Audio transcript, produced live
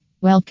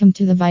Welcome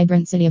to the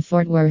vibrant city of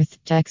Fort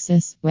Worth,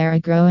 Texas, where a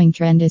growing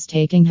trend is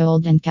taking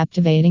hold and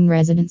captivating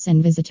residents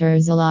and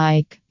visitors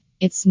alike.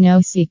 It's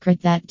no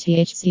secret that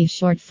THC,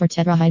 short for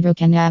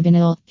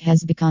tetrahydrocannabinol,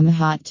 has become a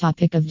hot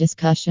topic of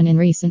discussion in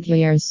recent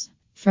years.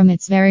 From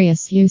its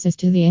various uses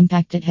to the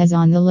impact it has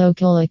on the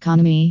local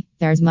economy,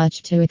 there's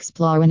much to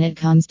explore when it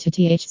comes to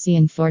THC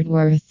in Fort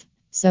Worth.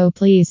 So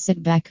please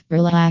sit back,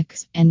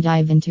 relax, and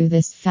dive into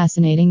this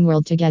fascinating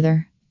world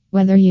together.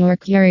 Whether you're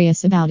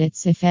curious about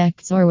its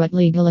effects or what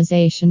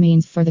legalization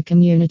means for the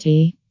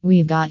community,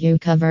 we've got you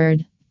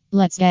covered.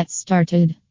 Let's get started.